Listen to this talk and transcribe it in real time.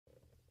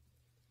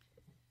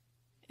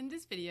In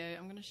this video,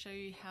 I'm going to show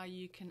you how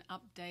you can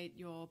update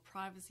your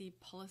privacy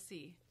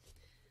policy.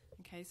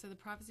 Okay, so the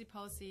privacy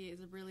policy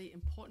is a really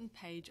important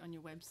page on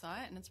your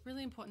website, and it's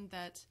really important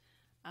that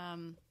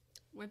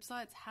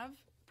websites have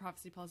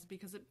privacy policy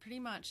because it pretty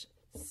much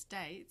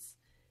states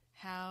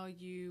how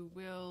you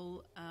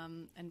will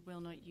and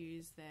will not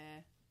use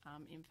their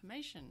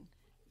information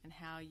and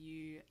how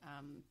you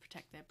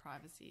protect their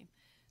privacy.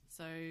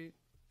 So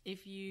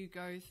if you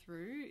go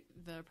through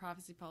the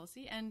privacy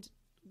policy, and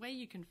where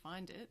you can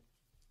find it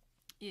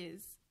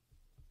is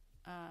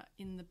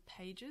in the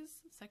pages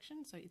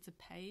section. So it's a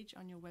page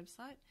on your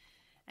website,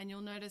 and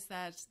you'll notice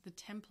that the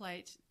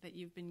template that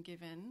you've been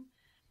given,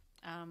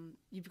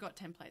 you've got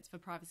templates for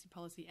privacy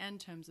policy and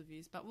terms of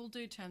use, but we'll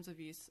do terms of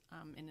use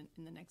in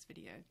the next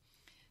video.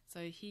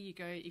 So here you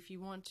go. If you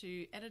want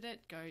to edit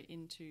it, go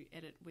into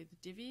edit with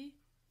Divi,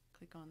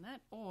 click on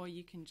that, or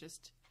you can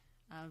just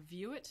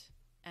view it,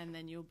 and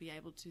then you'll be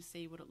able to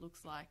see what it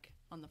looks like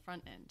on the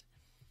front end.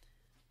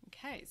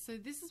 Okay, so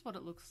this is what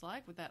it looks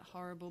like with that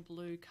horrible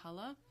blue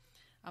color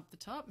up the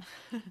top.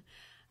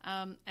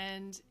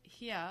 And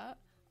here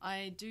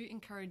I do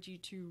encourage you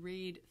to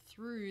read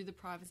through the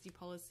privacy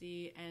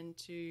policy and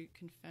to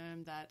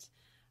confirm that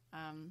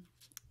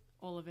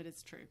all of it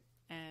is true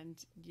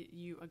and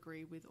you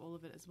agree with all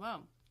of it as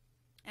well.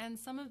 And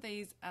some of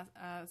these,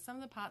 some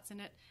of the parts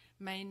in it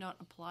may not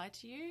apply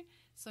to you.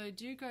 So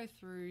do go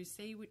through,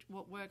 see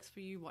what works for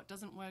you, what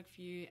doesn't work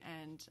for you,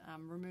 and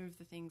remove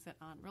the things that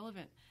aren't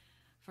relevant.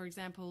 For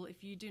example,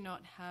 if you do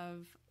not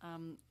have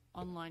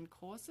online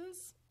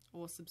courses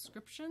or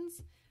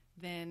subscriptions,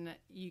 then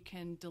you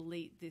can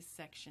delete this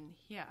section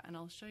here, and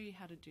I'll show you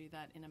how to do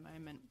that in a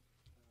moment.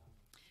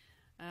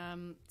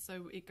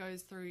 So it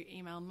goes through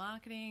email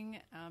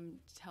marketing,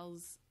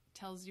 tells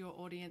your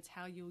audience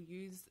how you'll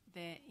use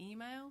their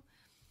email.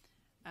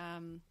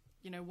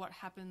 You know, what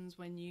happens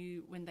when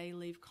they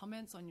leave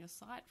comments on your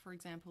site. For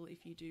example,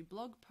 if you do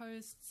blog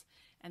posts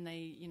and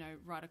they,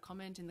 write a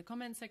comment in the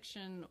comment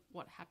section,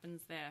 what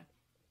happens there?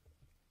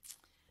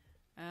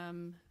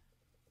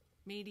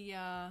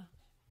 Media,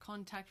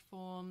 contact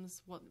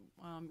forms, what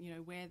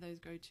where those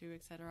go to,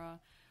 etc.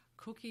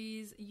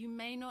 Cookies. You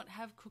may not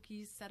have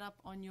cookies set up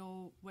on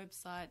your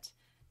website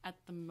at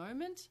the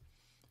moment.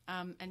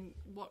 And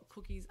what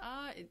cookies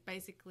are, it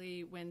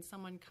basically when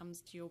someone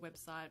comes to your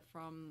website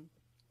from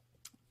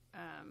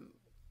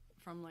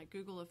like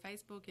Google or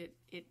Facebook, it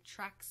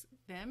tracks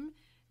them,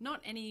 not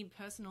any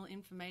personal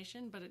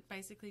information, but it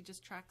basically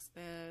just tracks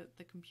the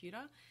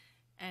computer.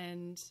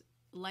 And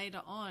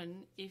later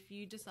on, if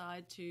you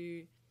decide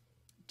to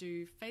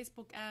do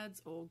Facebook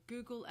ads or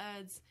Google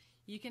ads,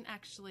 you can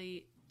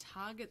actually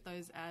target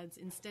those ads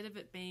instead of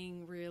it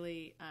being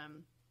really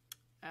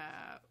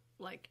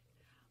like,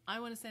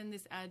 I want to send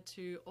this ad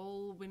to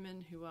all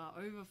women who are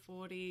over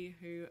 40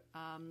 who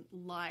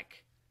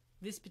like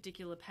this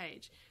particular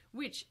page,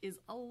 which is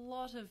a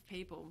lot of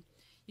people.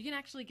 You can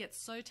actually get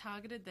so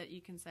targeted that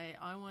you can say,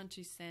 I want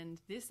to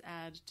send this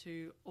ad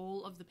to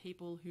all of the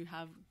people who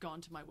have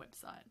gone to my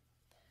website.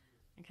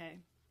 Okay,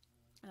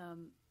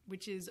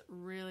 which is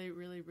really,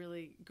 really,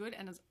 really good,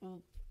 and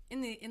will in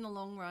the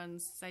long run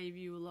save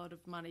you a lot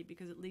of money,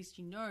 because at least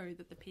you know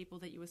that the people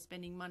that you are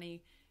spending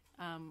money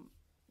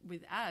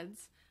with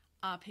ads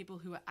are people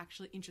who are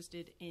actually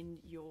interested in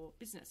your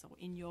business or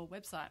in your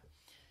website.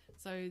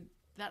 So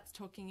that's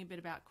talking a bit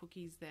about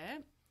cookies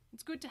there.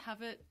 It's good to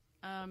have it,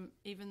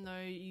 even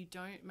though you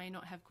may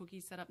not have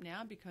cookies set up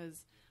now,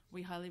 because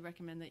we highly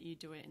recommend that you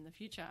do it in the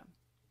future.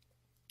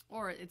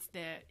 Or it's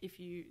there if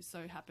you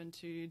so happen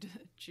to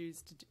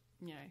choose to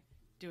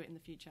do it in the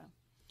future.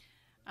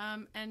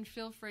 And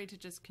feel free to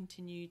just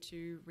continue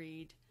to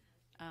read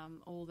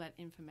all that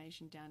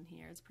information down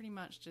here. It's pretty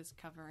much just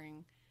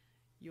covering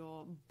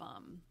your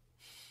bum.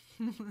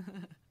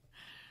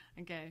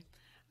 Okay.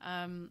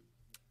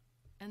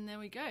 And there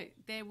we go.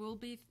 There will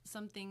be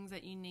some things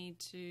that you need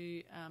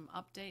to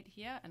update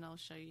here, and I'll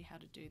show you how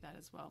to do that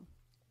as well.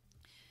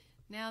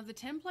 Now, the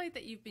template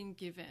that you've been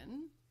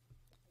given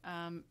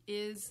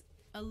is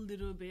a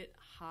little bit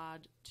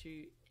hard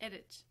to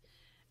edit.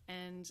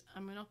 And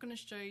I'm not going to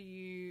show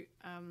you,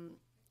 I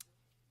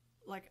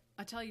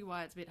tell you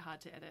why it's a bit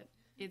hard to edit.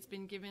 It's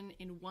been given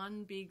in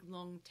one big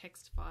long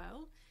text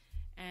file,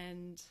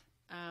 and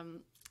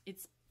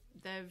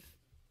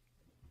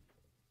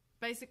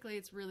basically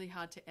it's really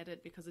hard to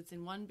edit because it's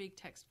in one big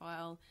text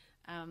file,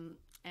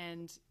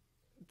 and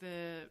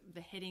the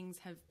headings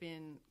have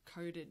been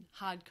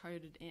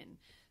hard-coded in.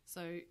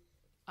 So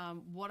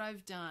what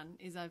I've done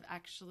is I've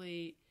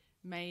actually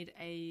made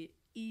a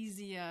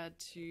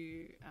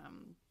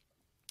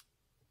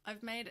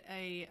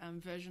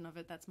version of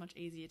it that's much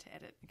easier to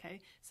edit. Okay,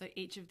 so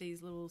each of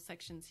these little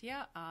sections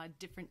here are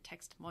different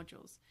text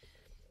modules.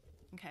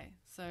 Okay,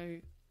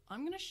 so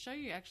I'm going to show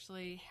you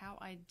actually how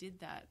I did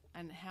that,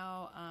 and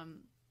how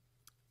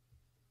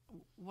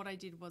what I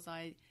did was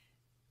I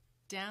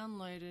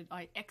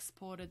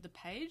exported the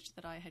page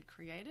that I had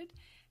created,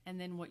 and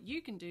then what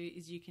you can do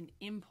is you can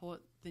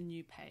import the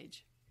new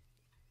page.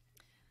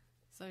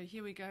 So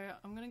here we go.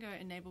 I'm going to go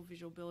enable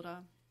Visual Builder,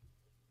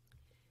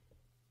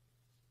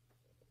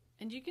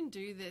 And you can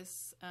do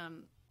this.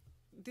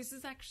 This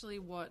is actually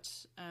what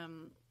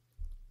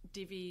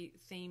Divi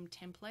Theme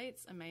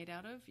templates are made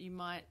out of. You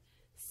might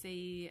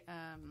see,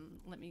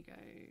 let me go,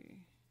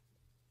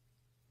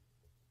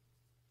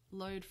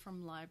 load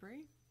from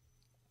library.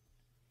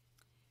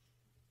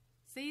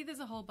 See, there's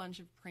a whole bunch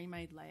of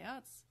pre-made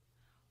layouts.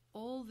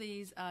 All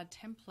these are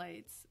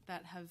templates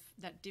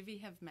that Divi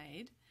have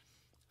made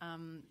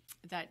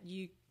that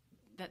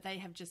they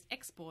have just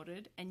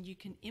exported, and you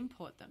can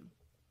import them.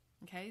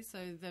 Okay, so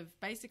they've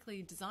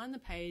basically designed the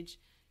page,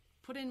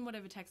 put in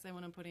whatever text they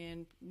want to put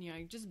in,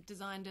 just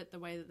designed it the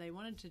way that they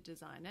wanted to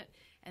design it,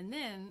 and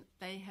then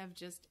they have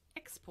just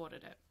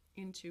exported it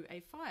into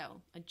a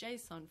file, a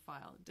JSON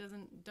file.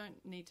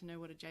 Don't need to know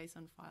what a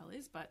JSON file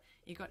is, but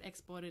it got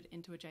exported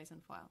into a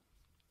JSON file.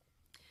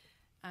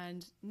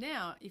 And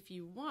now, if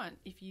you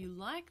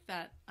like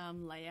that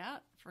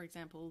layout, for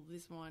example,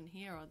 this one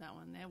here or that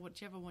one there,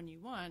 whichever one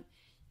you want,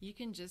 you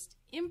can just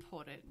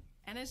import it.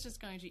 And it's just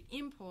going to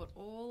import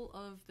all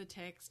of the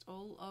text,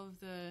 all of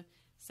the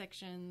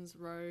sections,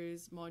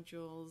 rows,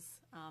 modules,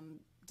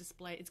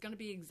 display. It's going to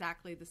be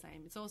exactly the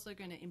same. It's also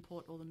going to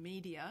import all the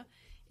media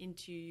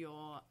into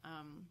your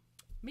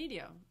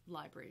media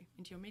library,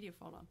 into your media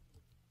folder.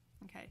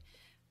 Okay.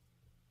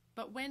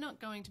 But we're not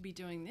going to be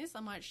doing this.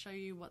 I might show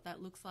you what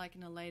that looks like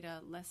in a later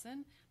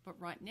lesson. But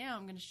right now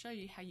I'm going to show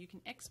you how you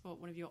can export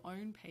one of your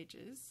own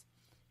pages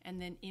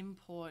and then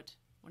import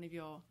one of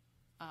your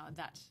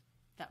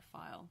that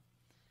file.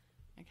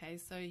 Okay,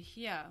 so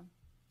here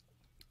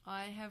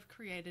I have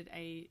created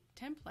a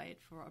template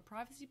for a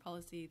privacy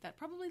policy that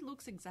probably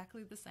looks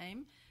exactly the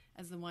same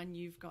as the one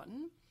you've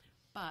gotten,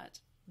 but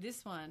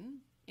this one,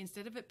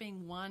 instead of it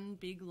being one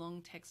big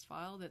long text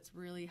file that's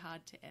really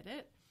hard to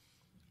edit,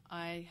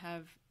 I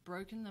have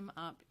broken them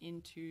up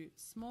into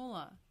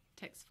smaller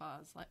text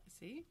files, like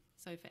see.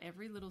 So for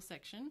every little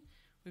section,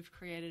 we've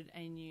created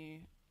a new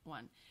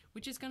one,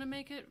 which is going to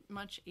make it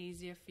much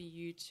easier for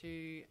you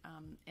to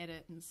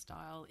edit and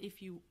style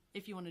if you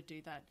want to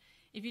do that.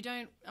 If you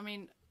don't, I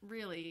mean,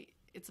 really,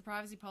 it's a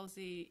privacy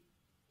policy.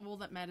 All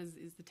that matters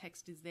is the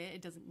text is there.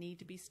 It doesn't need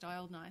to be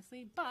styled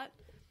nicely, but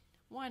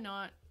why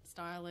not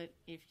style it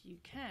if you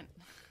can?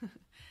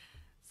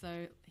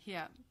 So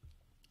here,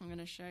 I'm going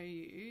to show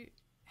you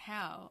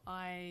how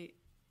I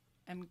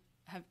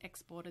have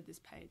exported this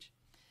page.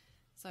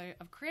 So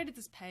I've created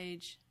this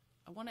page.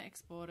 I want to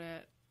export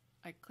it.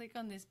 I click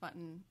on this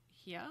button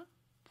here,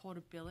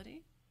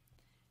 portability,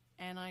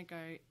 and I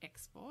go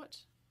export.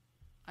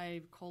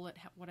 I call it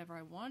whatever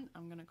I want.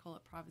 I'm going to call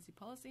it privacy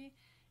policy,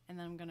 and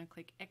then I'm going to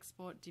click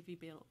export Divi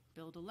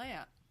builder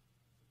layout.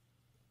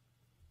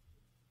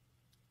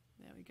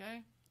 There we go.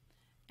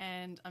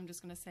 And I'm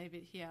just going to save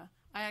it here.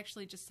 I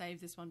actually just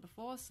saved this one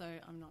before, so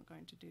I'm not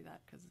going to do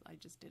that because I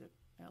just did it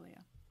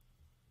earlier.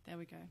 There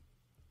we go.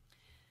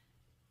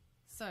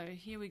 So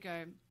here we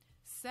go.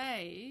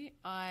 Say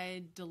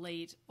I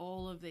delete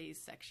all of these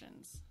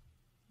sections.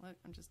 Look,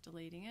 I'm just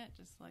deleting it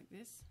just like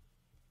this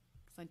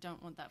because I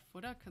don't want that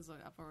footer because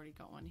I've already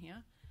got one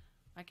here.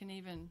 I can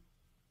even,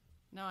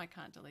 no, I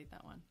can't delete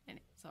that one.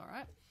 It's all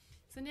right.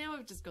 So now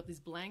I've just got this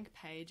blank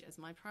page as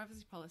my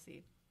privacy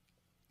policy.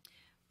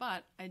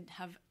 But I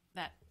have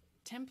that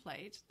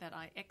template that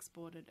I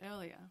exported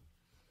earlier.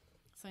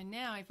 So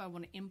now if I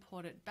want to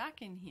import it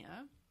back in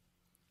here,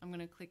 I'm going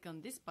to click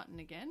on this button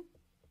again.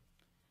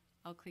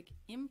 I'll click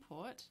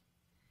import,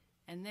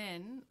 and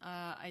then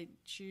I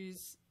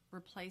choose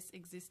replace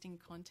existing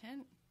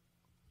content.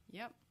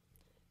 Yep.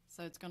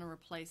 So it's going to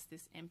replace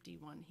this empty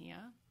one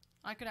here.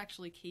 I could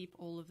actually keep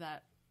all of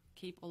that,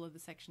 keep all of the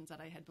sections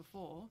that I had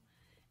before.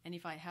 And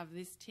if I have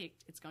this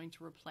ticked, it's going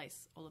to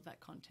replace all of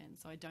that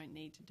content. So I don't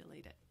need to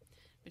delete it.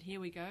 But here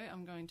we go.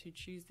 I'm going to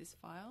choose this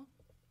file.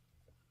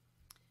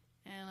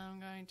 And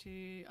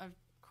I've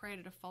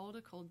created a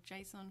folder called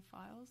JSON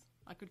files.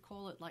 I could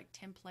call it like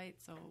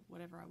templates or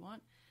whatever I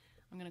want.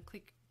 I'm going to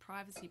click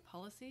privacy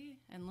policy,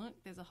 and look,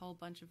 there's a whole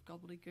bunch of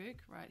gobbledygook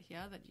right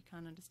here that you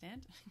can't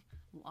understand.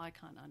 Well, I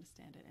can't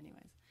understand it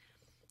anyways.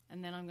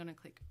 And then I'm going to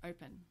click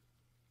open.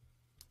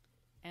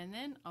 And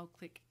then I'll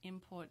click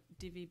import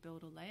Divi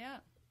builder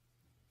layout.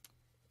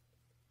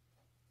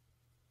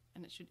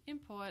 And it should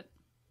import,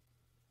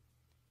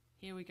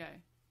 here we go,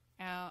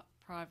 our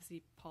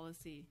privacy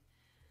policy.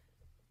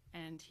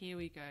 And here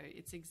we go,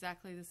 it's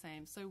exactly the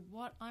same. So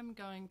what I'm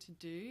going to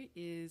do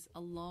is,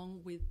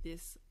 along with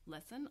this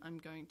lesson, I'm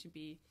going to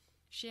be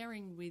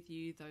sharing with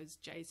you those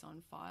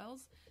JSON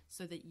files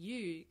so that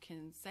you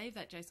can save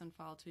that JSON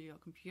file to your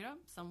computer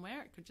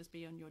somewhere. It could just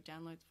be on your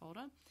downloads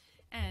folder,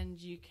 and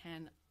you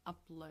can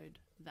upload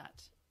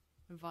that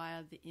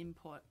via the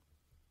import.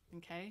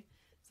 Okay,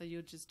 so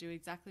you'll just do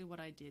exactly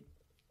what I did.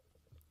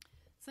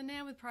 So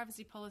now with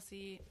privacy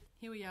policy,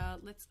 here we are.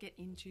 Let's get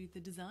into the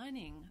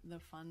designing, the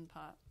fun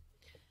part.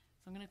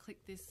 So I'm going to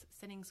click this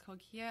settings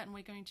cog here, and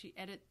we're going to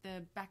edit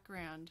the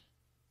background.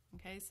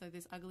 Okay, so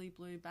this ugly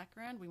blue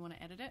background, we want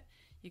to edit it.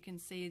 You can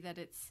see that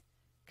it's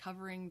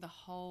covering the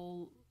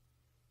whole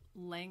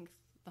length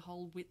the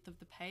whole width of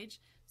the page.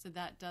 So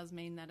that does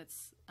mean that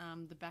it's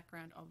the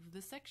background of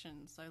the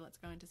section. So let's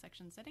go into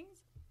section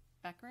settings,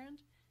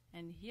 background,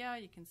 and here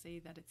you can see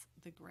that it's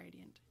the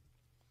gradient.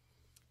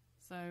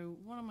 So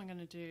what am I going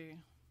to do?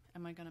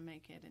 Am I going to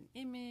make it an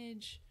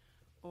image,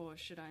 or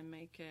should I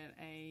make it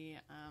a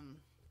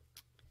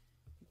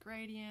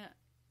gradient?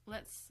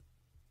 Let's,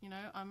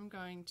 I'm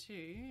going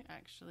to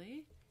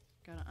actually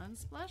go to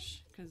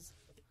Unsplash, because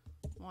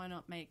why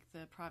not make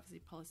the privacy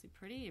policy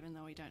pretty even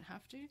though we don't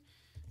have to?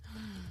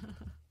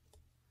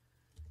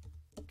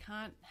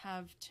 Can't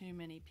have too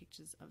many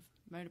pictures of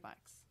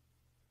motorbikes.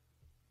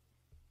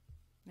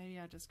 Maybe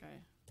I'll just go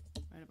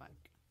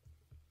motorbike.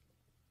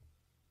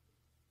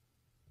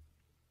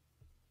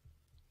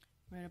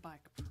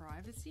 Motorbike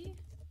privacy?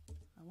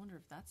 I wonder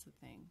if that's a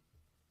thing.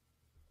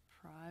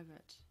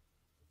 Private.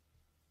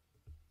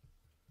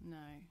 No,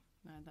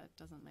 that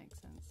doesn't make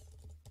sense.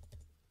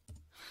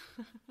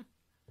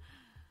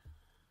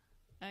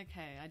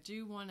 Okay, I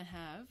do want to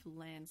have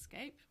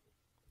landscape.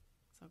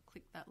 So I'll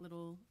click that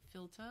little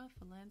filter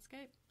for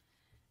landscape.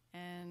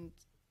 And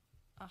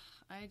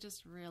I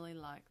just really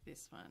like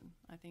this one.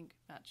 I think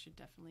that should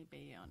definitely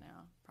be on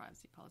our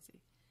privacy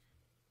policy.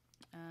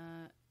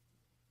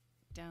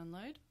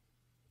 Download.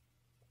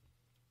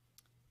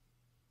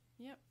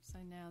 Yep, so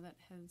now that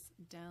has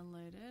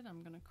downloaded,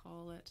 I'm going to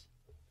call it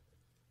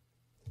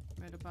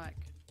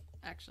motorbike,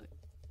 actually,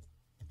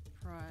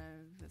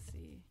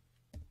 privacy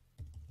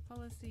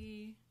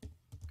policy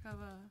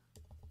cover,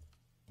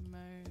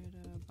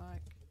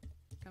 motorbike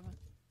cover,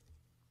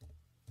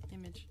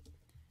 image.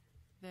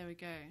 There we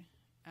go.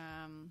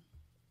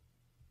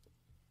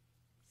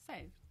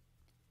 Save.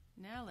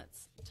 Now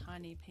let's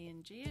tiny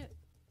PNG it,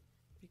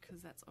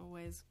 because that's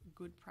always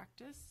good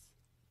practice.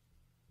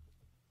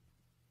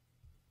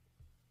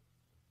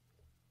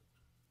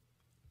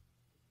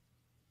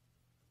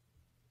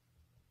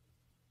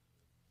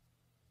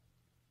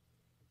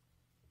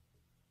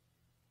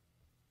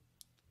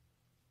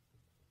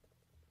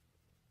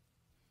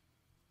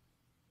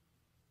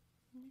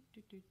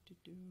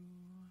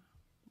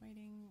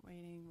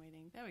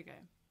 Waiting. There we go.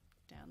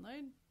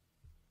 Download.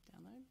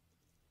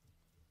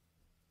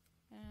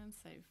 And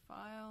save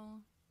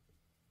file.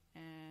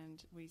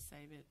 And we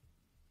save it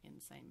in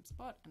the same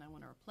spot. And I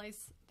want to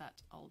replace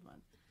that old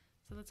one.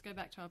 So let's go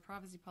back to our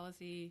privacy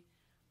policy.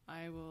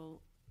 I'm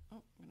going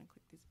to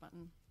click this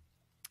button.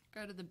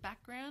 Go to the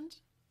background.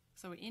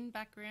 So we're in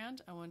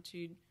background. I want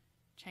to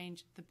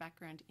change the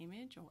background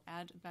image, or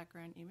add a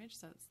background image.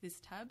 So it's this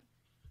tab.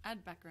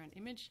 Add background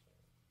image.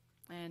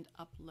 And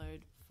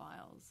upload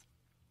files.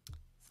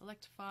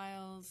 Select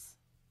files,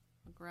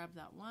 I'll grab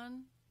that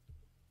one,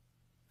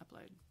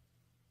 upload.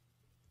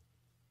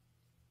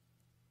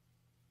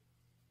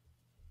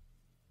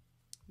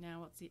 Now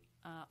what's the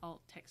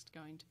alt text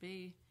going to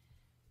be?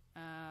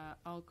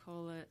 I'll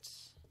call it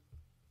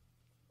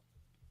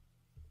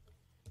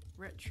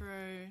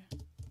retro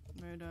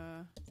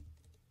motorbike.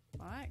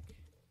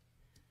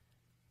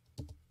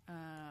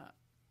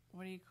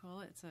 What do you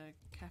call it? It's a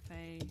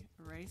cafe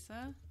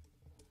racer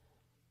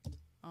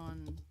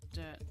on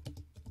dirt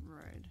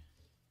road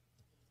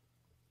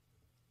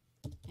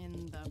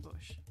in the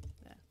bush.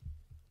 There.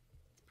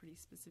 It's pretty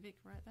specific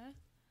right there.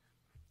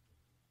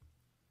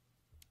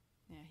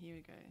 Now here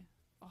we go.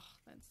 Oh,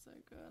 that's so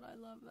good. I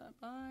love that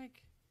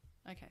bike.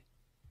 Okay.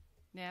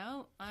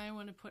 Now I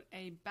want to put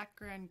a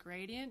background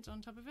gradient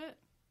on top of it.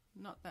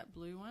 Not that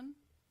blue one.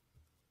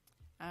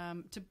 I'll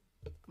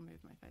move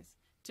my face.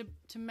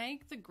 To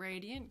make the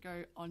gradient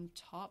go on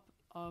top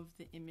of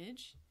the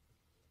image,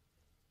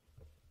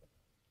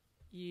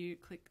 you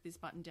click this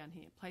button down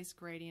here, place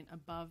gradient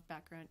above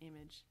background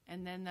image,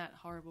 and then that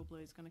horrible blue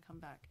is going to come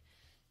back.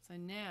 So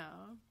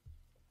now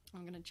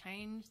I'm going to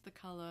change the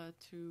color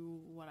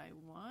to what I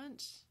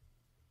want,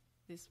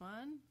 this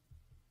one,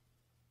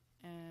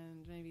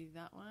 and maybe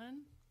that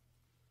one,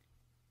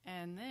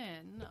 and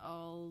then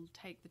I'll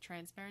take the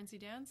transparency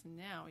down, so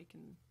now we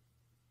can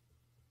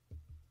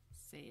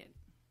see it.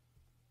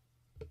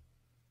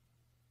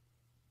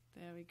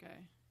 There we go.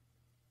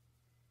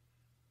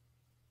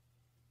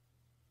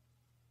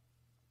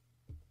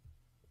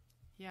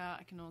 Yeah,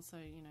 I can also,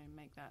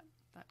 make that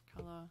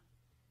color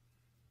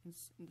in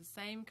the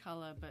same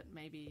color, but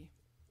maybe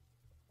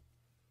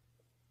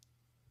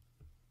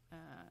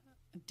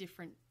a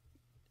different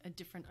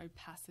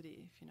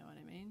opacity, if you know what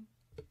I mean.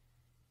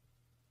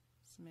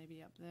 So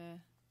maybe up there,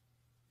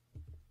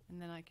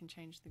 and then I can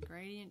change the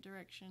gradient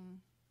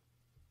direction.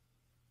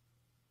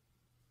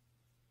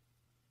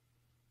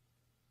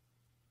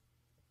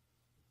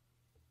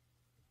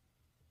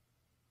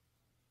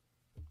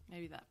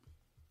 Maybe that.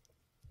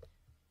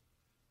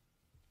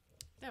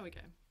 There we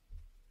go.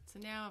 So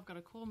now I've got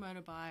a cool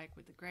motorbike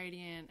with the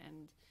gradient,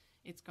 and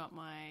it's got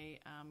my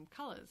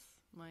colors,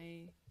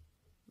 my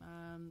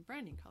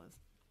branding colors.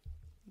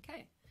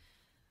 Okay.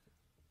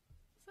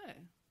 So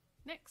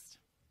next,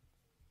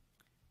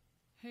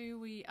 who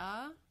we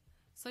are.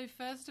 So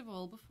first of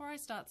all, before I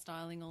start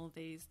styling all of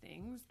these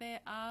things, there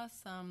are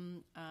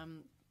some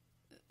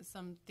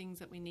things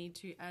that we need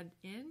to add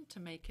in to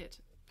make it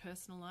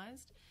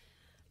personalized.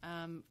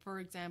 For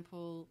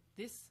example,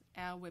 this,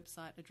 our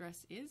website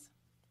address is.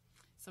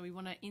 So we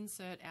want to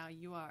insert our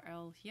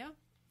URL here.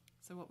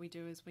 So what we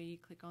do is we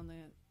click on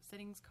the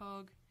settings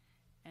cog,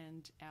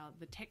 and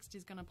the text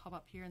is going to pop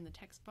up here in the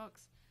text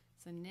box.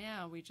 So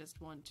now we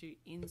just want to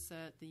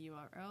insert the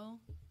URL,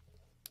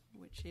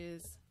 which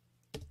is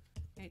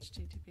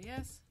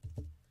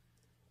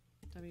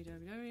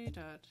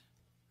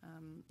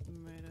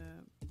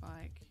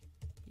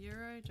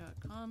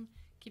https://www.motorbikehero.com,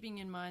 keeping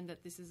in mind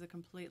that this is a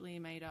completely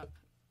made up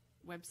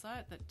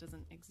website that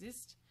doesn't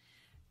exist.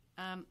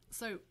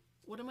 So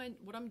what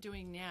I'm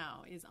doing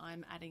now is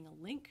I'm adding a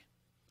link,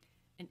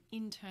 an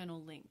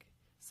internal link.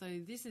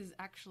 So this is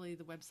actually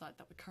the website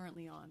that we're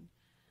currently on.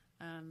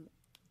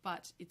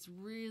 But it's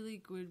really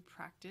good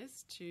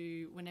practice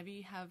to, whenever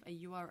you have a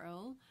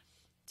URL,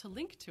 to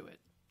link to it,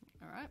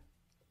 all right?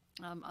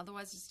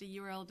 Otherwise, just a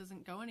URL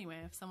doesn't go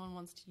anywhere. If someone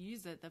wants to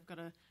use it, they've got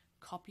to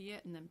copy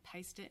it and then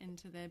paste it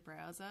into their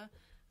browser.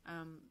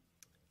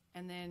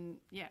 And then,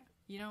 yeah,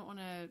 you don't want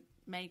to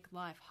make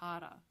life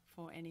harder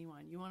for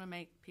anyone. You want to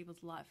make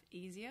people's life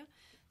easier.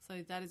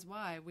 So that is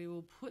why we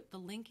will put the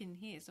link in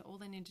here. So all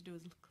they need to do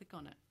is click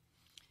on it.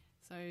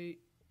 So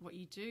what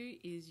you do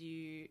is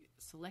you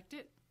select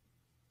it,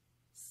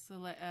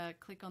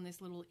 click on this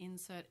little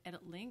insert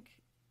edit link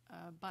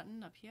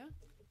button up here,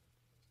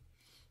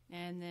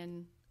 and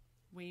then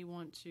we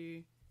want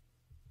to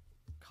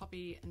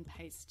copy and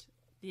paste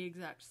the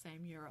exact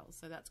same URL.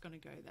 So that's going to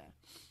go there.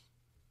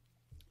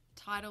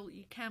 Title,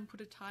 you can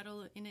put a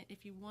title in it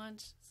if you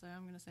want. So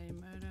I'm going to say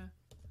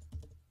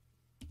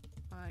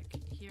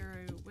Motorbike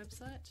Hero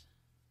website.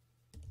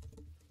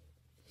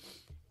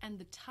 And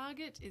the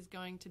target is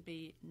going to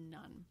be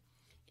none.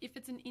 If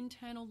it's an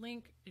internal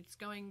link, it's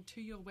going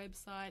to your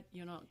website,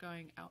 you're not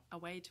going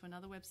away to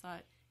another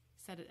website,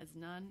 set it as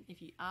none.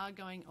 If you are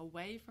going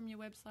away from your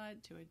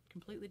website to a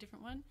completely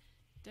different one,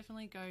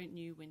 definitely go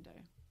new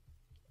window.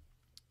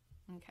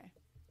 Okay.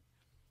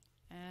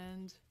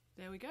 And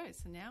there we go.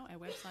 So now our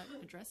website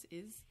address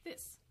is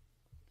this.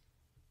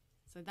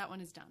 So that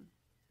one is done.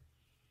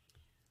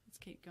 Let's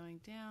keep going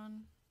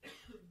down.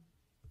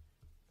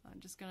 I'm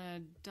just going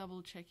to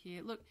double check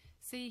here. Look,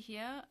 see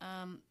here,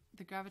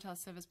 the Gravitas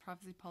Service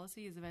Privacy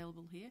Policy is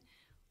available here.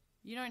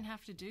 You don't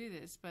have to do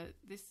this, but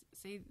this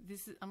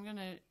is, I'm going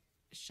to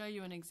show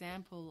you an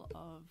example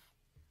of,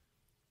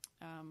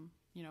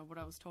 what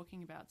I was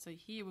talking about. So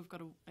here we've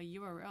got a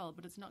URL,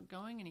 but it's not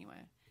going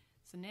anywhere.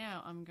 So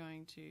now I'm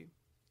going to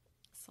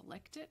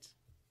select it,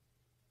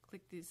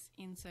 click this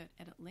Insert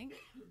Edit Link.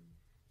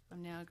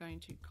 I'm now going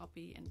to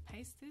copy and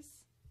paste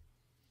this.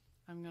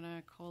 I'm going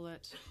to call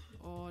it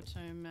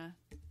Automatic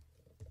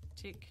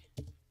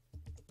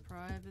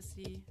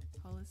Privacy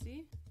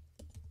Policy.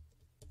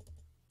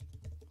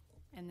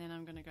 And then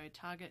I'm going to go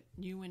target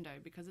new window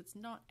because it's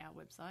not our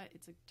website.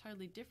 It's a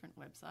totally different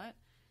website.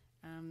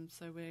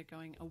 So we're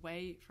going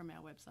away from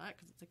our website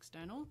because it's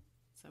external.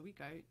 So we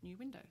go new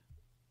window.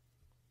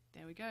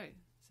 There we go.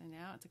 So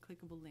now it's a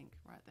clickable link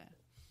right there.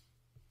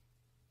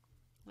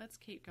 Let's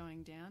keep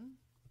going down.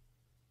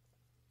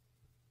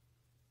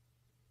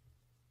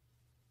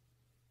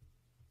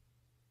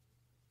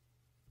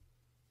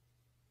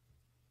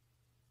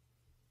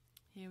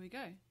 Here we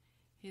go.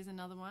 Here's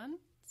another one.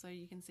 So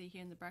you can see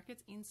here in the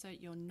brackets, insert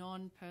your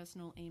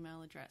non-personal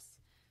email address.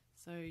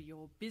 So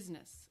your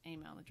business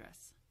email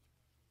address.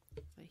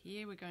 So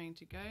here we're going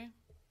to go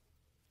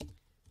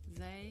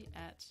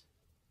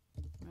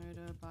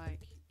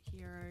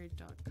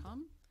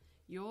zay@motorbikehero.com.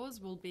 Yours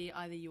will be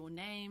either your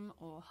name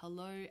or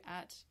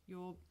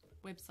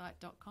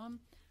hello@yourwebsite.com,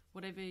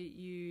 whatever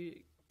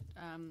you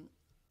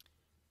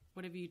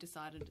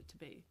decided it to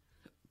be.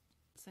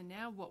 So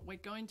now what we're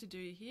going to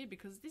do here,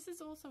 because this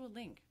is also a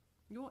link,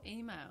 your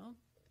email,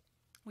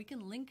 we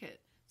can link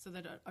it so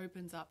that it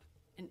opens up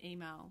an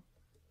email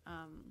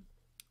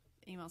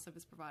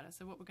service provider.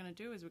 So what we're going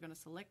to do is we're going to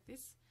select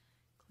this,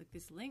 click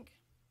this link,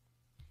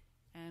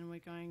 and we're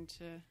going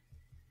to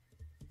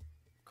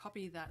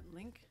copy that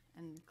link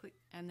and click,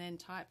 and then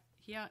type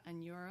here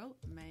an URL,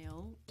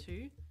 mail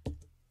to ...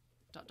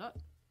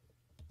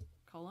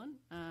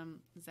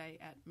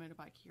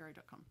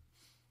 zay@motorbikehero.com.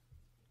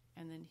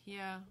 And then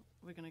here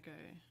we're going to go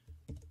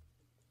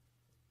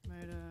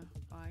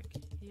Motorbike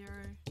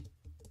Hero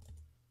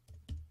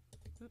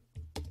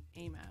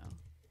email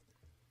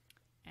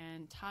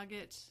and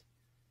target,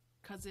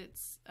 because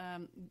it's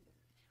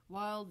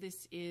while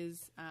this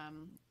is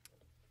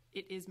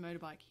it is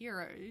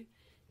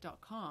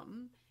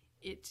motorbikehero.com,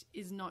 it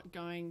is not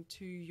going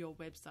to your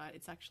website.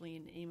 It's actually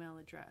an email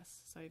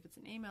address. So if it's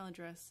an email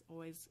address,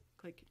 always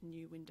click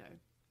new window.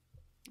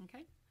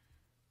 Okay,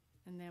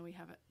 and there we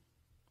have it.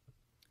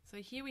 So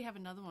here we have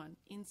another one,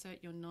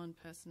 insert your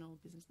non-personal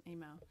business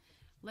email.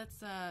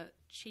 Let's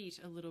cheat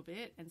a little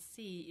bit and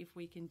see if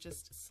we can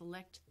just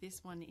select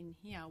this one in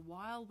here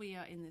while we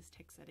are in this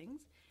text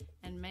settings,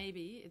 and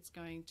maybe it's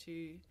going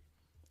to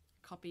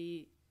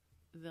copy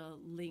the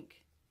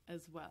link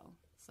as well.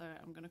 So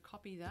I'm going to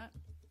copy that.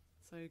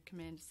 So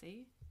Command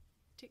C,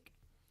 tick,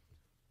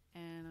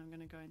 and I'm going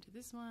to go into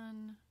this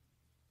one,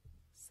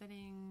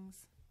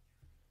 settings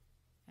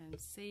and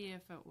see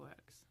if it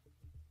works.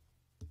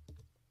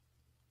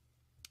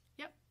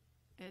 Yep,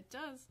 it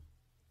does.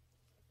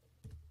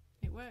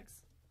 It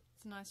works.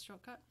 It's a nice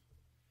shortcut.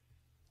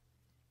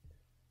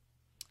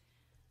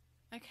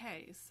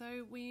 Okay,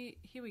 so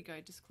here we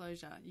go,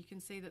 disclosure. You can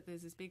see that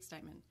there's this big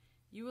statement.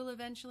 You will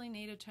eventually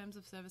need a terms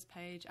of service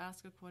page,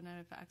 ask a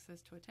coordinator for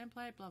access to a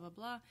template, blah, blah,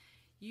 blah.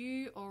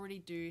 You already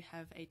do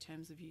have a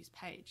terms of use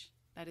page.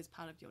 That is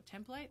part of your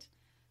template.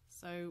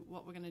 So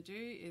what we're going to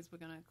do is we're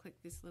going to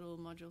click this little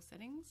module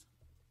settings.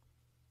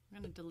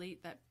 I'm going to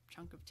delete that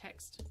chunk of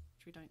text,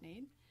 which we don't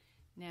need.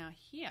 Now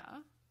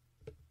here,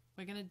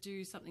 we're going to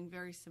do something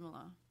very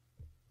similar.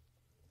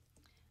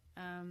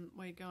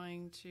 We're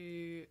going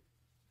to,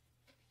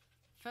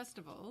 first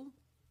of all,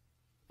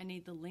 I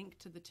need the link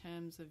to the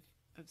terms of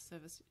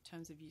service,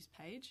 terms of use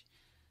page.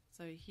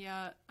 So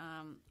here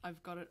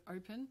I've got it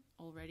open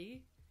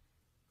already,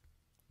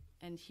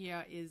 and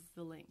here is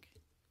the link.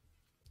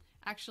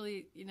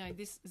 Actually, you know,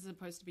 this is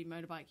supposed to be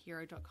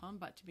motorbikehero.com,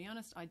 but to be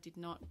honest, I did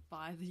not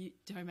buy the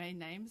domain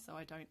name, so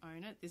I don't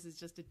own it. This is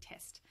just a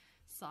test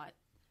site.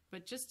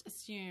 But just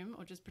assume,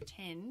 or just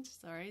pretend,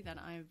 sorry, that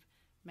I've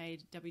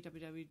made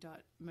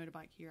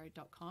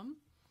www.motorbikehero.com,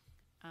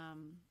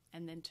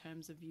 and then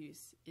terms of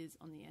use is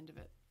on the end of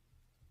it.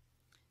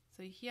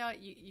 So here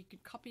you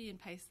could copy and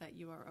paste that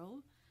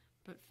URL,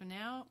 but for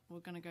now we're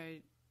going to go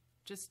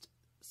just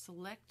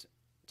select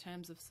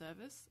terms of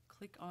service,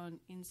 click on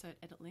insert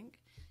edit link,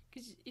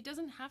 because it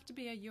doesn't have to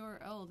be a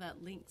URL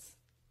that links,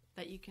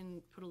 that you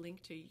can put a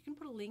link to. You can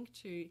put a link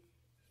to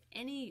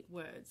any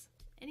words,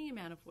 any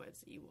amount of words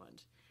that you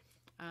want.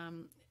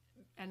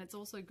 And it's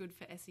also good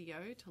for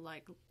SEO to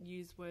like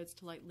use words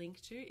to like link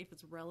to if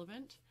it's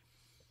relevant.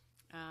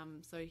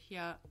 So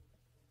here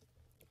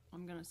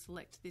I'm going to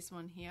select this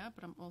one here,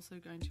 but I'm also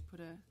going to put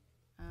a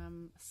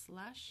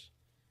slash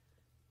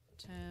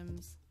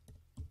terms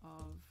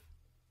of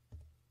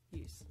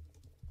use.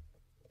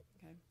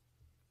 Okay.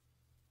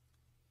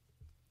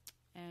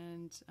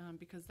 And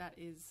because that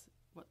is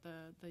what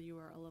the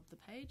URL of the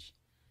page.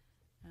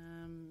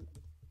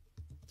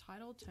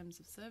 Title, terms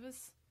of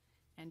service,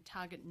 and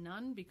target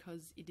none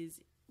because it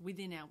is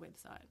within our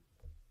website.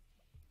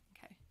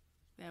 Okay,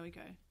 there we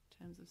go,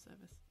 terms of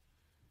service.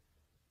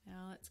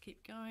 Now let's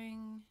keep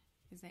going.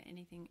 Is there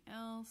anything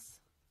else?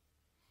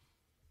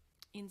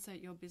 Insert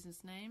your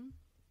business name.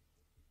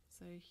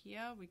 So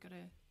here we got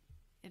to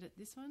edit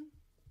this one.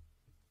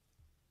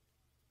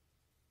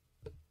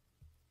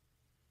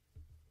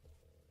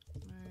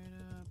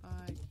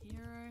 Motorbike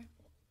Hero.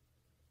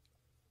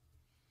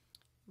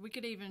 We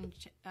could even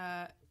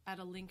add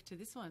a link to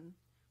this one.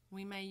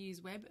 We may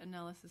use web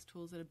analysis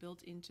tools that are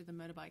built into the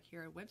Motorbike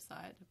Hero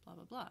website, blah,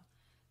 blah, blah.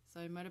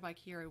 So Motorbike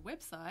Hero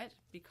website,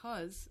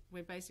 because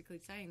we're basically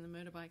saying the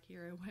Motorbike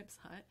Hero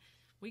website,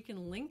 we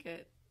can link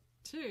it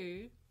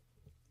to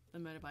the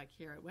Motorbike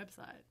Hero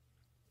website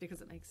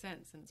because it makes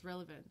sense and it's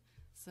relevant.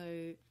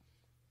 So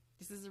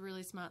this is a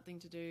really smart thing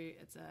to do.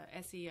 It's a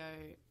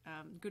SEO,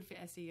 good for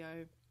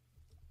SEO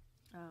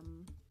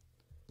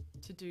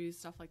to do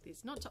stuff like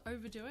this. Not to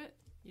overdo it.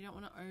 You don't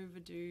want to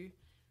overdo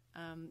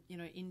you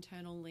know,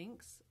 internal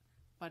links,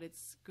 but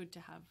it's good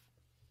to have.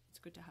 It's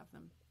good to have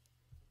them.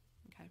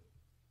 Okay.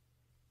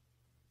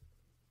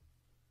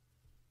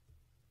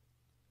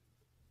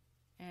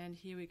 And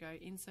here we go.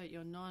 Insert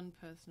your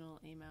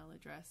non-personal email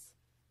address.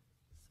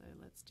 So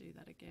let's do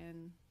that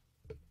again.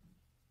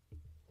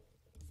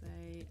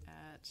 Say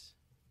at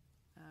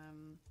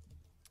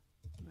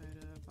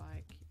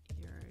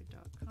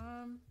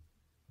motorbikehero.com.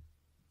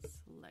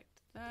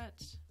 Select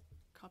that.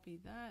 Copy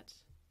that.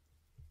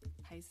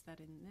 Paste that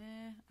in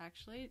there.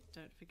 Actually,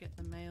 don't forget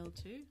the mail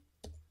to.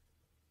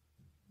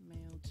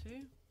 Mail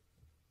to.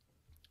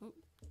 Oh,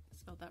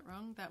 spelled that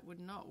wrong. That would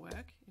not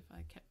work if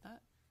I kept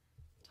that.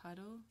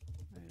 Title,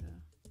 Motorbike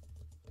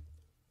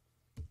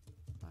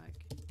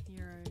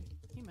Hero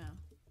email.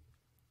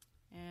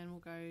 And we'll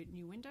go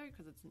new window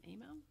because it's an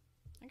email.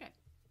 Okay,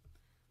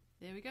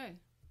 there we go.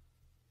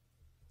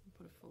 We'll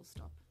put a full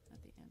stop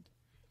at the end.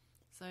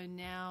 So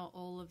now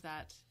all of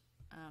that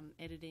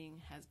editing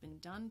has been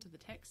done to the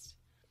text.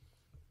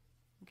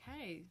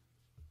 Okay,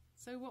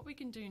 so what we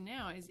can do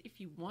now is,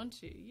 if you want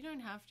to, you don't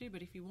have to,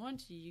 but if you want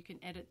to, you can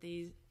edit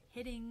these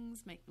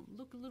headings, make them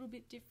look a little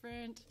bit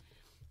different.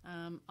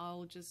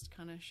 I'll just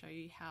kind of show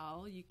you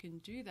how you can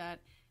do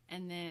that,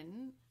 and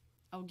then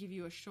I'll give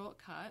you a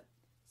shortcut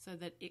so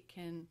that it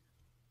can,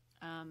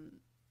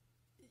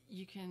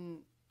 you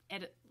can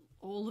edit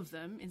all of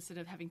them instead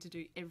of having to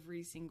do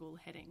every single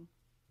heading.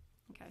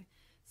 Okay,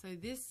 so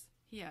this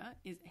here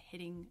is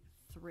heading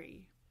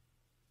 3.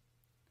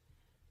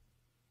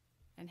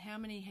 And how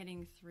many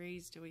heading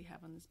 3s do we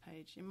have on this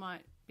page? It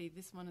might be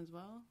this one as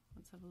well.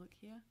 Let's have a look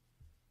here.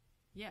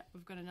 Yeah,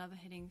 we've got another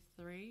heading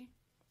 3.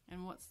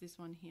 And what's this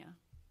one here?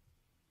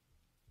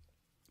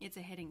 It's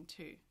a heading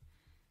 2.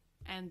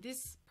 And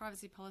this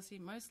privacy policy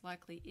most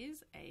likely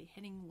is a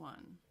heading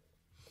 1.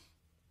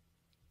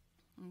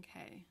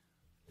 Okay.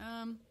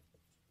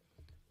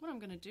 What I'm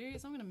going to do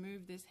is I'm going to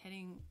move this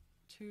heading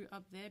 2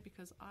 up there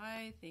because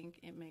I think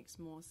it makes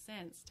more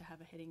sense to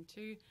have a heading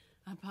 2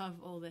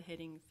 above all the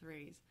heading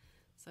 3s.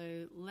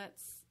 So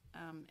let's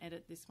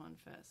edit this one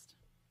first.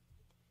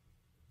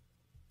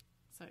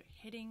 So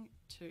heading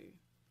 2.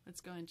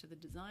 Let's go into the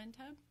design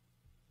tab,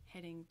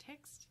 heading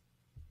text,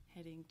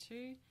 heading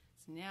 2.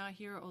 So now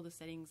here are all the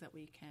settings that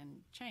we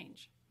can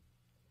change.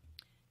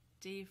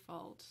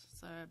 Default,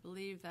 so I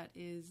believe that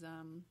is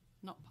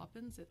not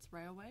Poppins, it's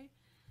Railway.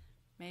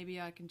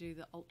 Maybe I can do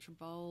the ultra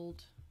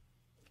bold.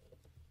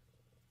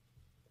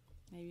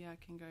 Maybe I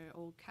can go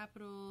all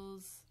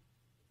capitals,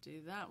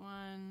 do that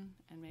one,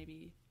 and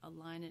maybe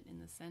align it in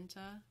the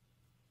center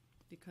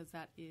because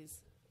that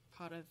is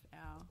part of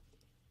our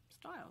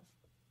styles.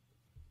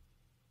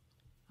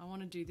 I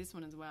want to do this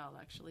one as well,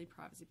 actually,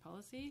 privacy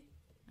policy.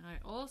 And I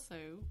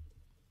also,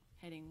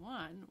 heading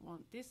 1,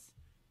 want this,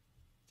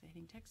 so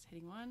heading text,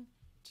 heading 1,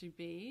 to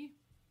be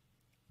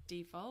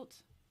default.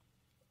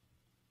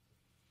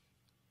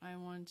 I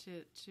want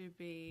it to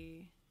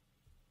be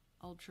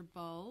ultra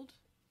bold,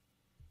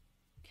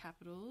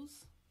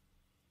 capitals,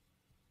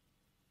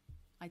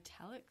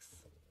 italics.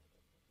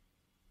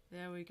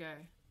 There we go.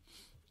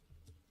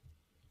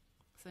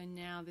 So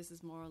now this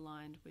is more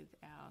aligned with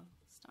our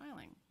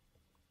styling.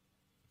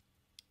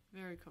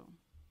 Very cool.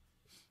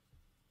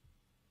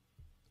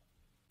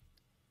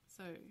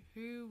 So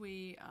who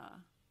we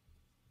are.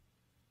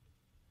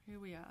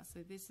 So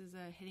this is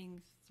a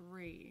heading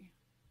 3.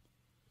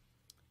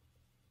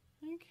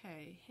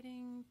 Okay,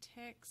 heading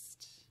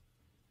text,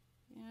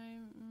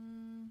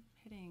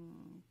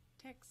 heading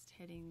text,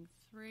 heading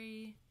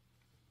 3.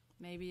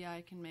 Maybe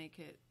I can make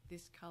it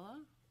this color.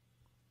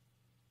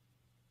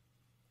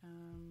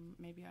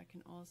 Maybe I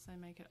can also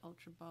make it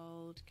ultra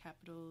bold,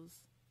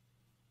 capitals,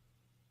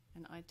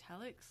 and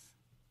italics.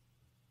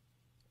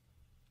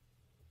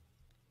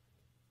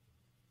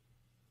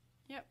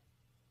 Yep.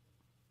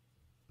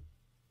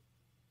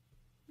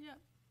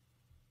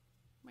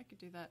 I could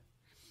do that.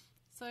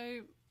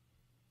 So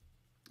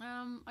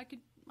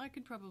I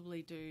could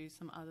probably do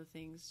some other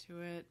things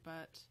to it,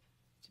 but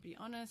to be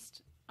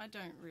honest, I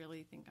don't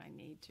really think I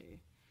need to.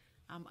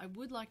 I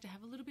would like to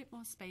have a little bit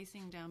more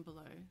spacing down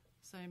below.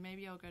 So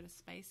maybe I'll go to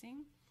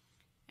spacing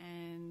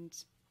and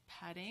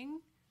padding.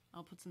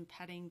 I'll put some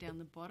padding down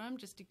the bottom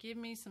just to give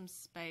me some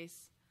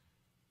space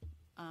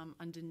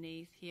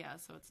underneath here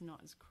so it's not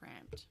as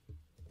cramped.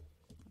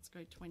 Let's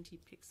go 20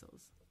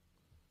 pixels.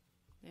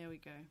 There we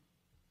go.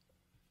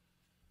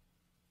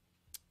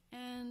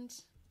 And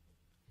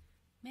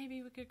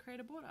maybe we could create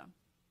a border.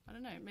 I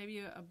don't know, maybe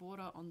a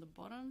border on the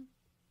bottom.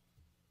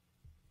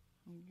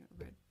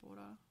 A red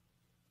border.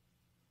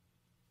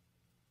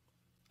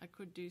 I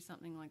could do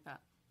something like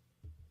that.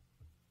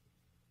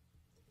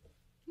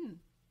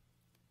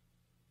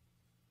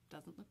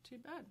 Doesn't look too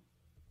bad.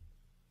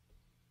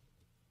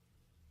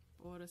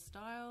 Border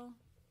style.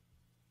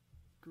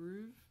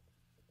 Groove.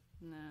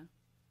 Nah.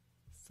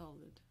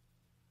 Solid.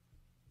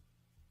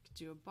 Could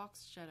do a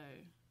box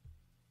shadow.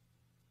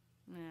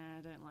 Nah,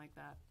 I don't like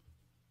that.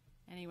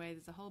 Anyway,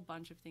 there's a whole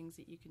bunch of things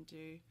that you can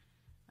do.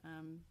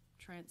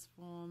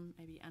 Transform,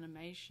 maybe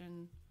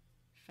animation,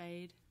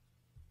 fade,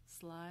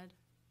 slide,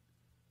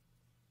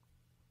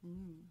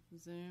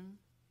 zoom,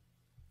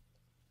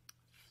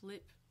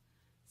 flip.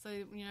 So,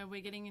 you know,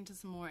 we're getting into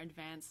some more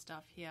advanced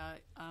stuff here.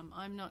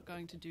 I'm not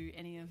going to do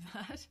any of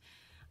that,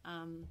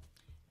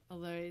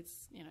 although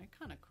it's, you know,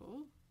 kind of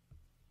cool,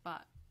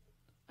 but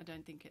I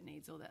don't think it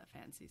needs all that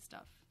fancy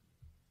stuff.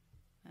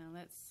 Now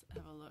let's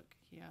have a look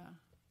here.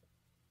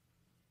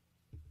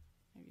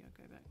 Maybe I'll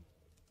go back.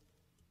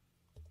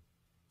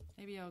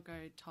 Maybe I'll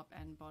go top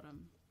and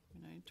bottom,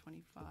 you know,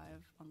 25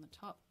 on the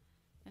top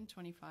and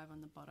 25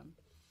 on the bottom.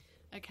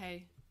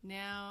 Okay,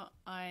 now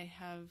I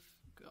have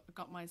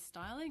got my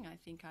styling. I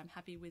think I'm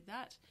happy with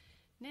that.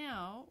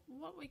 Now,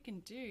 what we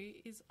can do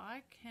is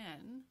I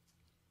can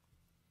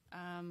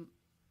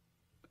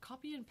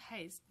copy and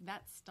paste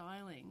that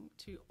styling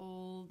to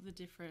all the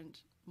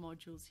different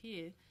modules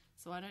here,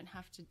 so I don't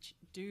have to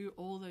do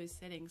all those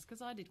settings,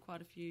 because I did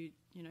quite a few,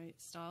 you know,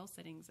 style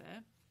settings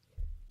there,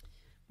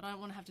 but I don't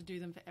want to have to do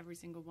them for every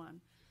single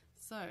one.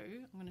 So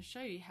I'm going to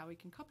show you how we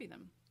can copy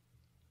them.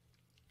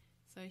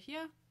 So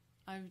here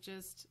I've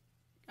just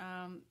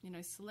you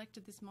know,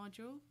 selected this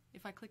module.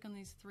 If I click on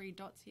these 3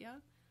 dots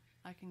here,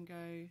 I can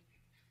go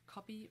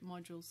copy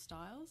module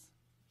styles,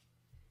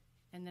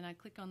 and then I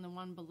click on the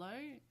one below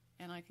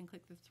and I can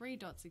click the 3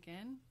 dots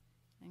again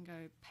and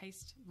go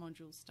paste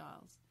module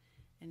styles.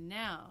 And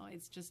now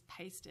it's just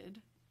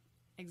pasted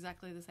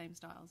exactly the same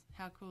styles.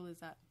 How cool is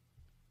that?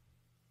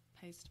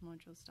 Paste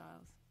module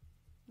styles.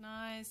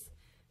 Nice.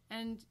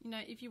 And you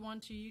know, if you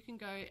want to, you can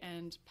go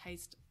and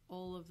paste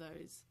all of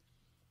those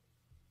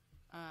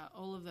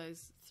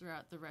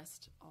throughout the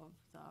rest of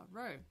the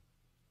row.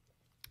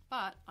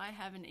 But I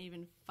have an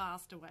even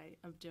faster way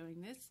of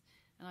doing this,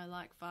 and I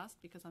like fast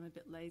because I'm a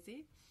bit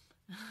lazy.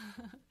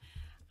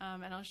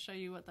 And I'll show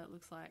you what that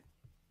looks like.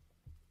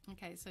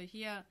 Okay, so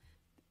here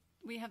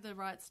we have the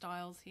right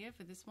styles here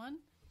for this one,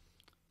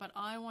 but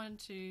I want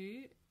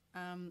to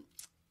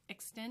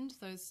extend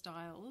those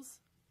styles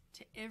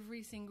to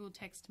every single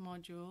text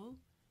module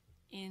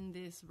in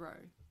this row.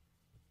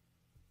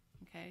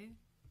 Okay?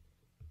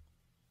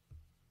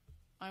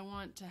 I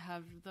want to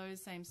have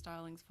those same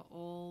stylings for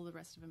all the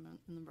rest of them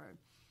in the row.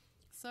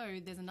 So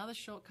there's another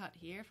shortcut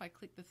here. If I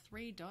click the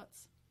 3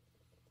 dots,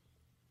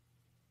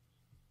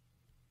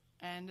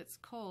 and it's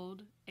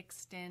called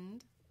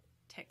Extend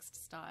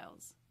Text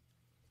Styles.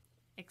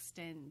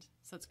 Extend.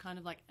 So it's kind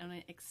of like I'm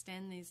going to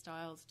extend these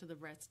styles to the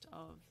rest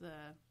of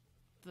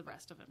the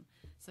rest of them.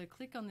 So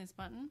click on this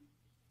button,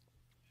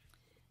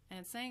 and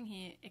it's saying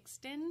here,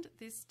 extend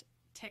this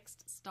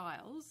text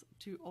styles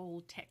to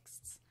all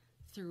texts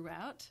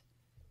throughout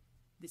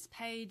this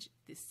page,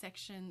 this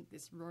section,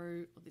 this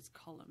row, or this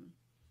column.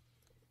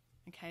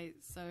 Okay,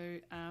 so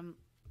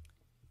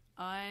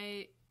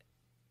I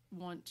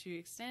want to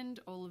extend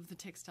all of the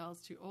text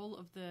styles to all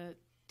of the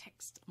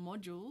text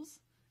modules.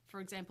 For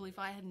example, if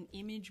I had an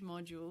image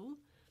module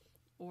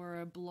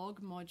or a blog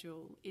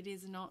module, it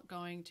is not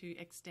going to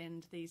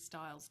extend these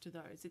styles to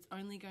those. It's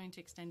only going to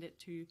extend it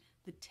to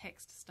the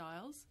text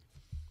styles.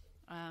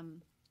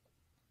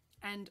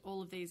 And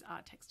all of these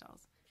are text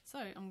styles. So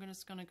I'm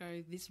just going to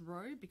go this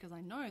row because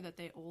I know that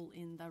they're all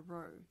in the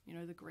row. You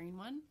know, the green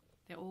one?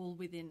 They're all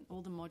within,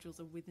 all the modules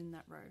are within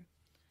that row.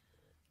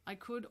 I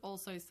could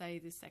also say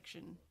this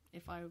section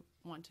if I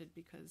wanted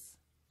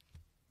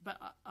but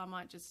I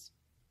might just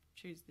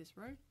choose this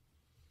row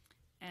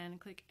and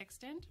click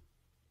extend.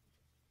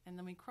 And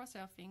then we cross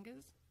our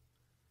fingers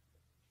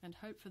and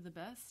hope for the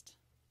best.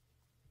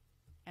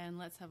 And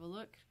let's have a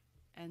look.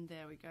 And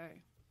there we go.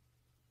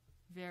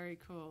 Very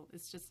cool.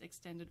 It's just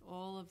extended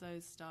all of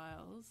those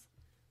styles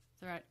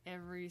throughout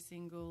every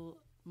single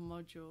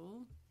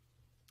module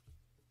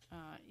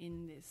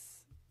in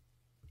this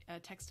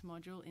text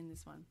module in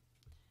this one.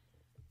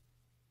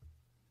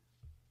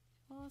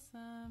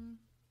 Awesome.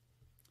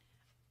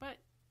 But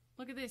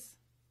look at this.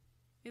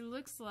 It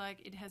looks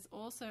like it has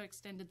also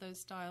extended those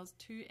styles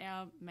to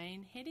our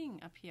main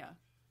heading up here.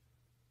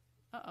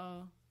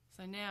 Uh-oh.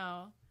 So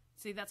now,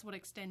 see, that's what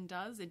extend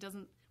does. It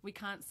doesn't, we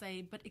can't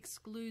say, but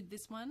exclude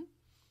this one.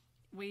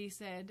 We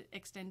said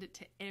extend it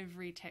to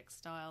every text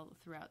style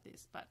throughout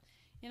this. But,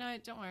 you know,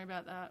 don't worry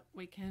about that.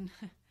 We can,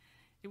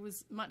 it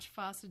was much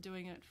faster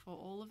doing it for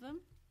all of them.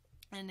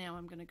 And now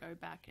I'm going to go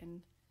back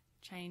and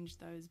change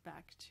those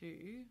back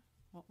to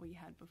what we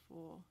had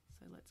before.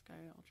 So let's go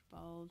ultra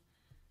bold.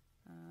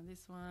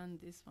 This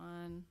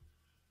one,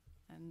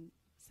 and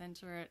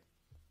center it.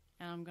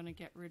 And I'm going to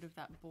get rid of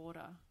that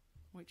border,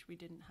 which we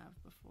didn't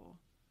have before.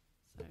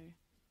 So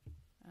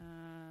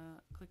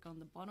click on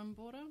the bottom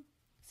border.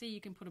 See,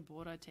 you can put a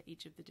border to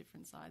each of the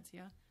different sides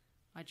here.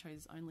 I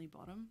chose only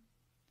bottom,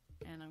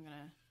 and I'm going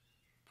to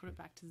put it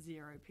back to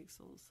 0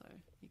 pixels so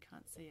you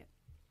can't see it.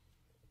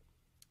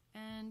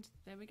 And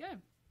there we go.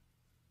 I've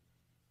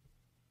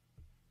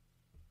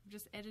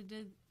just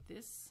edited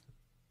this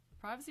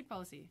privacy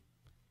policy.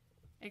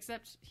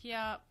 Except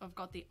here I've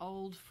got the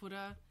old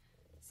footer.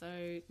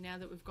 So now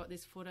that we've got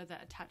this footer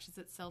that attaches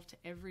itself to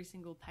every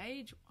single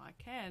page, I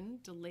can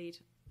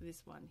delete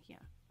this one here.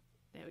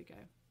 There we go.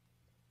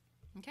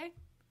 Okay?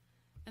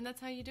 And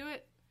that's how you do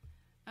it.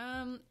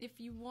 If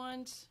you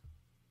want,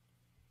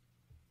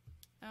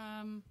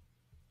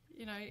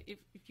 you know, if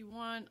you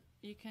want,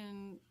 you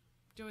can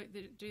do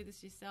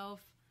this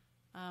yourself.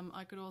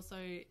 I could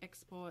also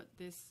export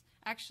this.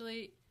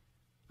 Actually,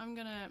 I'm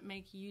gonna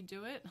make you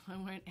do it. I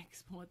won't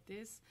export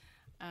this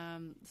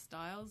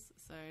styles.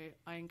 So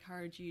I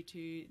encourage you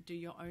to do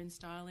your own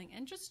styling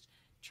and just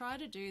try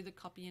to do the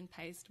copy and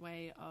paste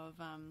way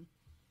of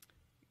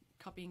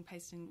copying,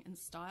 pasting and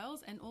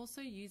styles, and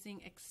also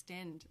using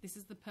extend. This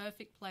is the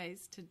perfect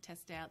place to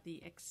test out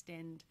the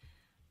extend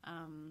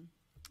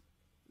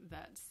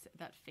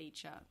that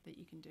feature that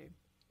you can do.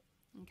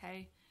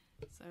 Okay,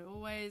 so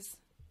always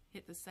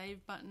hit the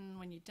save button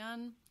when you're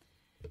done.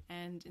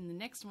 And in the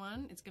next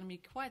one, it's going to be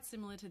quite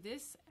similar to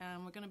this.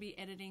 We're going to be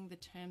editing the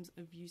terms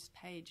of use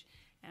page,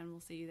 and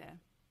we'll see you there.